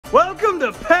Welcome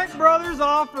to Peck Brothers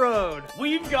Off-Road.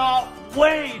 We've got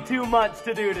way too much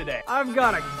to do today. I've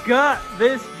got to gut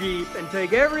this Jeep and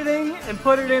take everything and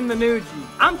put it in the new Jeep.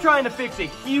 I'm trying to fix a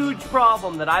huge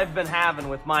problem that I've been having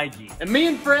with my Jeep. And me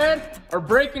and Fred are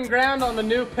breaking ground on the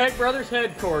new Peck Brothers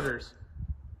Headquarters.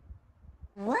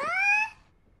 What?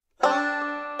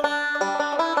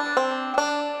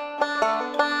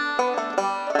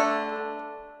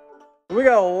 We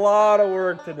got a lot of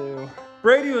work to do.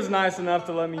 Brady was nice enough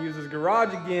to let me use his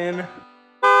garage again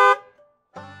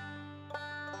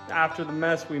after the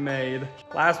mess we made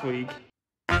last week.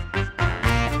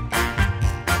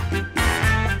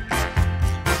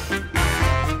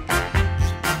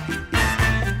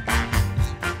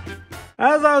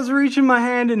 As I was reaching my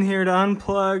hand in here to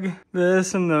unplug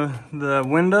this and the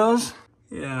windows,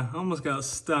 yeah, almost got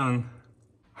stung.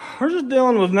 We're just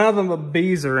dealing with nothing but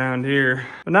bees around here.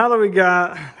 But now that we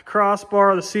got the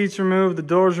crossbar, the seats removed, the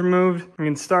doors removed, we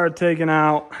can start taking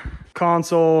out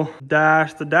console,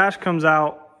 dash. The dash comes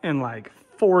out in like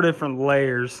 4 different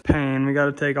layers. Pain, we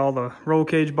gotta take all the roll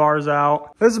cage bars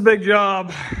out. This is a big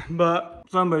job, but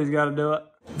somebody's gotta do it.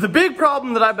 The big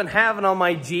problem that I've been having on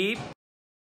my Jeep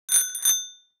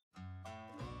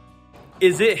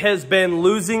is it has been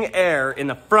losing air in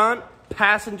the front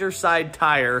passenger side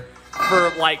tire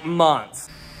for like months.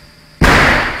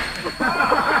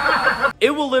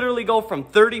 It will literally go from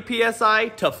 30 PSI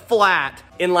to flat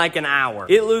in like an hour.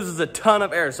 It loses a ton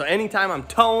of air. So anytime I'm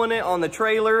towing it on the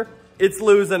trailer, it's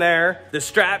losing air. The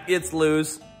strap gets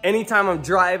loose. Anytime I'm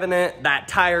driving it, that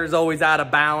tire is always out of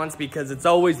balance because it's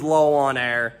always low on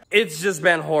air. It's just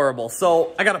been horrible.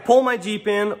 So I gotta pull my Jeep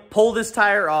in, pull this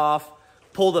tire off,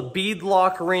 pull the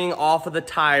beadlock ring off of the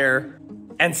tire,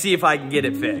 and see if I can get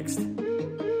it fixed.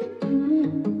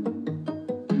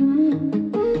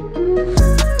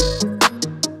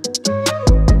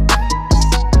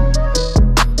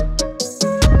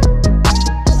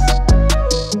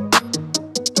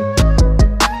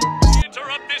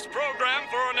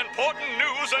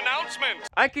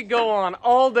 I could go on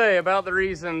all day about the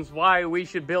reasons why we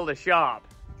should build a shop.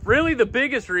 Really, the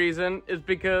biggest reason is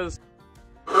because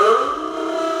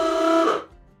I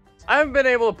haven't been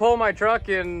able to pull my truck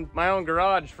in my own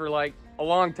garage for like a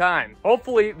long time.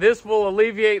 Hopefully this will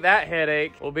alleviate that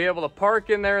headache. We'll be able to park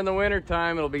in there in the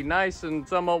wintertime. It'll be nice and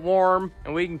somewhat warm,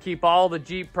 and we can keep all the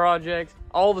Jeep projects,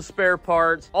 all the spare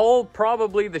parts, all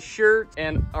probably the shirts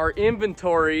and our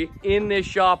inventory in this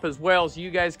shop as well, so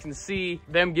you guys can see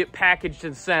them get packaged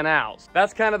and sent out.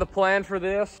 That's kind of the plan for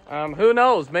this. Who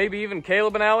knows, maybe even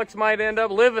Caleb and Alex might end up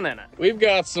living in it. We've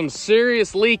got some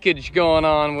serious leakage going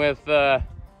on with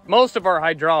most of our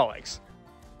hydraulics.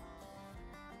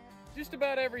 Just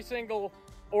about every single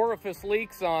orifice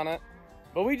leaks on it,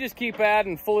 but we just keep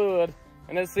adding fluid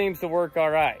and it seems to work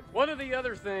all right. One of the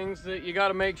other things that you got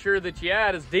to make sure that you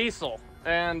add is diesel.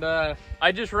 And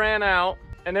I just ran out,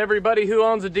 and everybody who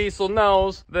owns a diesel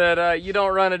knows that you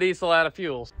don't run a diesel out of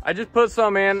fuels. I just put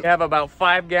some in. I have about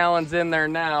 5 gallons in there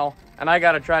now, and I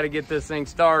got to try to get this thing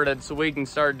started so we can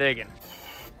start digging.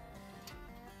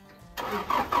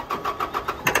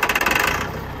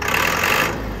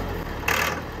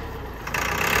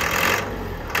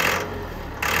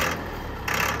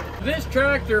 This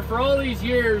tractor, for all these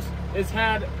years, has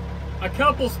had a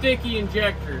couple sticky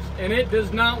injectors, and it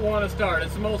does not want to start.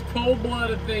 It's the most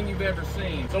cold-blooded thing you've ever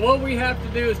seen. So what we have to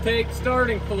do is take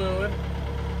starting fluid,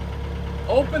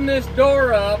 open this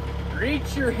door up,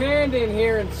 reach your hand in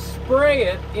here and spray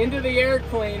it into the air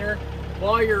cleaner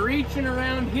while you're reaching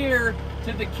around here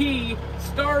to the key,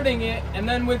 starting it, and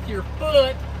then with your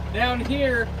foot down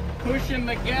here, pushing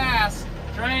the gas,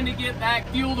 trying to get that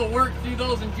fuel to work through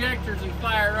those injectors and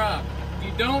fire up. If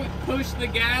you don't push the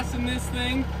gas in this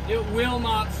thing, it will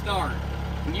not start.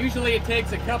 And usually it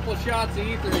takes a couple of shots of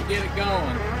ether to get it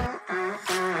going.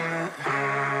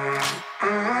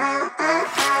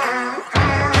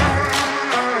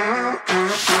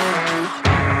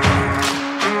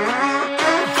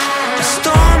 The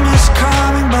storm is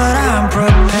coming, but I'm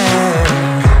prepared.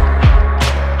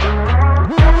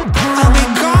 I'll be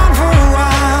gone for a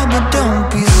while, but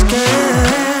don't be scared.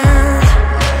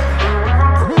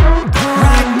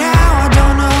 Right now I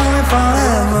don't know if I'll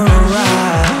ever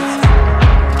arrive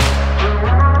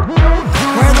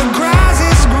where the grass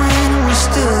is green and we're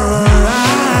still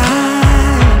alive.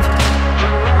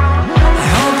 I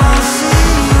hope I'll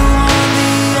see you on the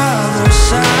other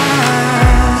side.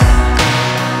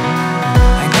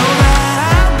 I know that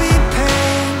I'll be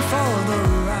paying for the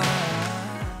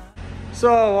ride.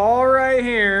 So all right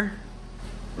here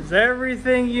is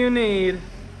everything you need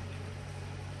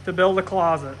to build a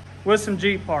closet with some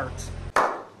Jeep parts.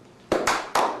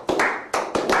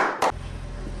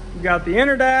 We got the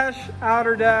inner dash,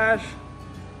 outer dash,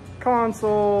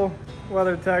 console,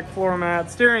 WeatherTech floor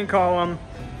mat, steering column,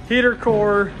 heater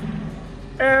core,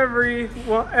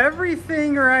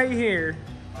 everything right here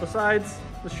besides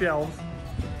the shelves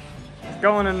is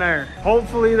going in there.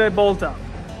 Hopefully they bolt up.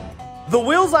 The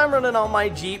wheels I'm running on my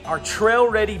Jeep are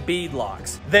Trail Ready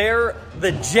beadlocks. They're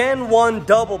the Gen 1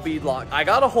 double beadlock. I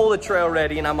got a hold of Trail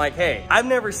Ready and I'm like, hey, I've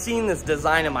never seen this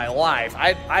design in my life.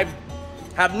 I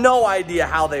have no idea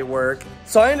how they work.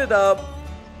 So I ended up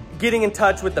getting in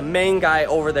touch with the main guy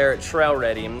over there at Trail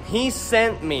Ready. He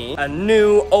sent me a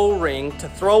new O-ring to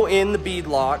throw in the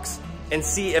beadlocks and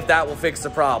see if that will fix the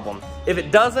problem. If it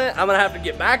doesn't, I'm gonna have to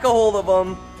get back a hold of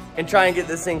them and try and get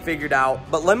this thing figured out.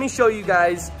 But let me show you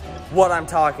guys what I'm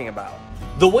talking about.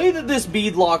 The way that this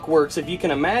beadlock works, if you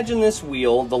can imagine this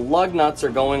wheel, the lug nuts are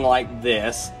going like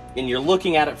this, and you're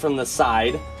looking at it from the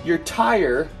side. Your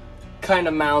tire kind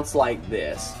of mounts like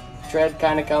this. Tread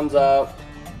kind of comes up,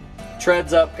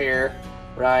 treads up here,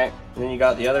 right? And then you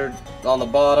got the other on the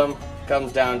bottom,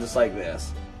 comes down just like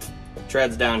this.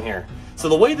 Treads down here. So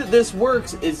the way that this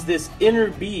works is this inner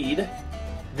beadlock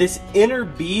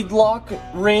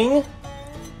ring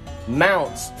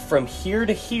mounts from here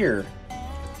to here,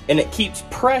 and it keeps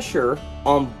pressure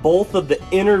on both of the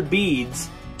inner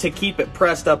beads to keep it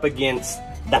pressed up against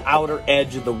the outer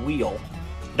edge of the wheel.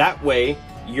 That way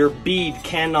your bead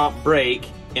cannot break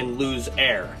and lose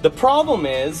air. The problem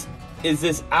is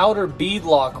this outer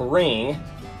beadlock ring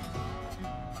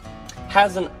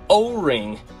has an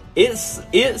O-ring. It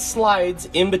slides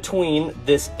in between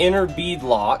this inner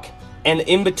beadlock and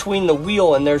in between the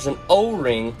wheel, and there's an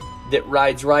O-ring that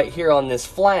rides right here on this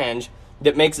flange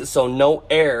that makes it so no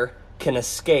air can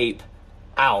escape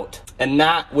out. And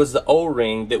that was the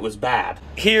O-ring that was bad.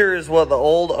 Here's what the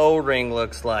old O-ring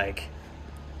looks like.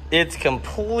 It's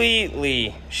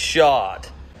completely shot.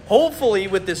 Hopefully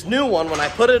with this new one, when I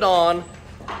put it on,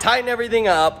 tighten everything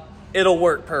up, it'll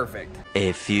work perfect.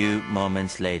 A few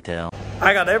moments later.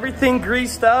 I got everything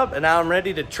greased up, and now I'm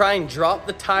ready to try and drop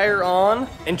the tire on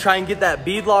and try and get that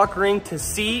beadlock ring to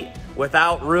seat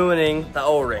without ruining the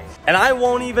O-ring. And I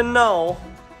won't even know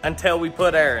until we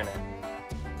put air in it.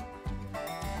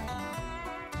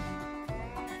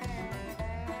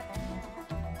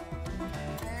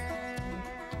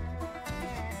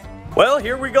 Well,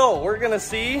 here we go. We're gonna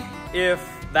see if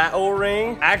that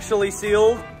O-ring actually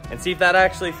sealed and see if that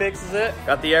actually fixes it.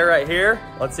 Got the air right here.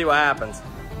 Let's see what happens.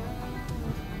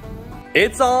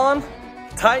 It's on,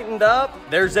 tightened up,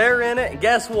 there's air in it, and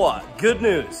guess what? Good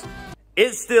news,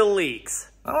 it still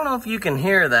leaks. I don't know if you can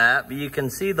hear that, but you can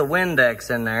see the Windex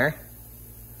in there.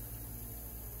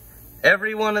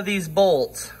 Every one of these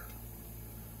bolts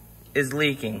is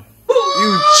leaking.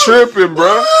 You tripping,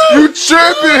 bro. You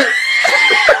tripping.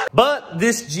 But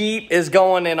this Jeep is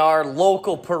going in our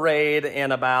local parade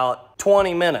in about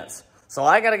 20 minutes. So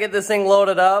I gotta get this thing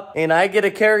loaded up, and I get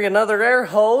to carry another air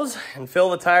hose and fill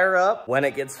the tire up when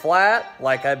it gets flat,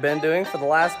 like I've been doing for the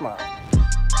last month.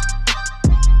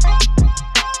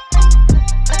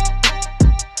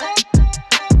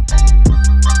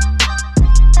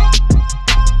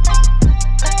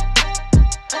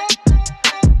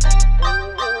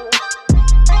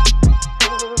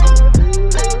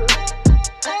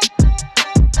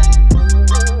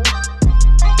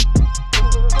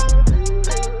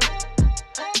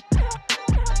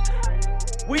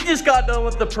 We just got done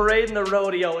with the parade and the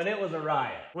rodeo, and it was a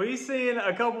riot. We seen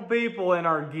a couple people in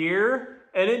our gear,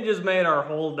 and it just made our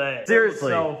whole day.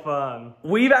 Seriously. It was so fun.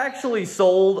 We've actually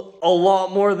sold a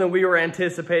lot more than we were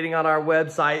anticipating on our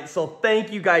website, so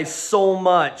thank you guys so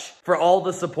much for all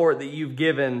the support that you've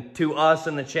given to us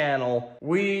and the channel.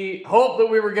 We hoped that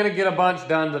we were going to get a bunch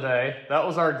done today. That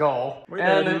was our goal.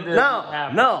 And it didn't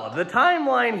happen. No, the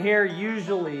timeline here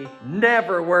usually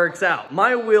never works out.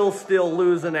 My wheel's still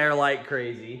losing air like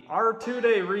crazy. Our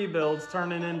 2-day rebuild's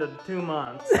turning into 2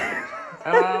 months.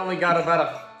 And I only got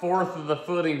about a fourth of the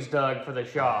footings dug for the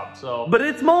shop, so. But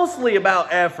it's mostly about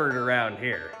effort around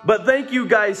here. But thank you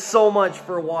guys so much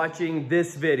for watching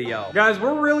this video. Guys,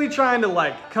 we're really trying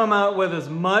to come out with as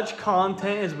much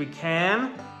content as we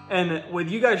can. And with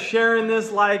you guys sharing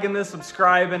this, liking this,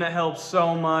 subscribing, it helps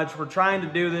so much. We're trying to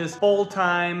do this full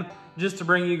time just to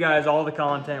bring you guys all the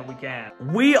content we can.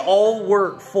 We all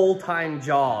work full-time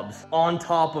jobs on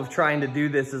top of trying to do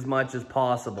this as much as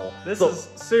possible. This is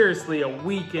seriously a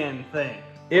weekend thing.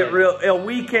 A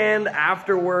weekend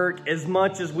after work, as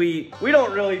much as we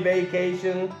don't really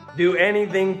vacation, do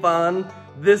anything fun.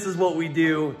 This is what we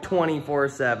do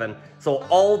 24/7. So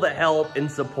all the help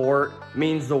and support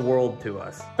means the world to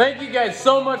us. Thank you guys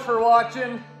so much for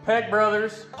watching Peck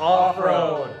Brothers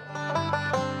Off-Road.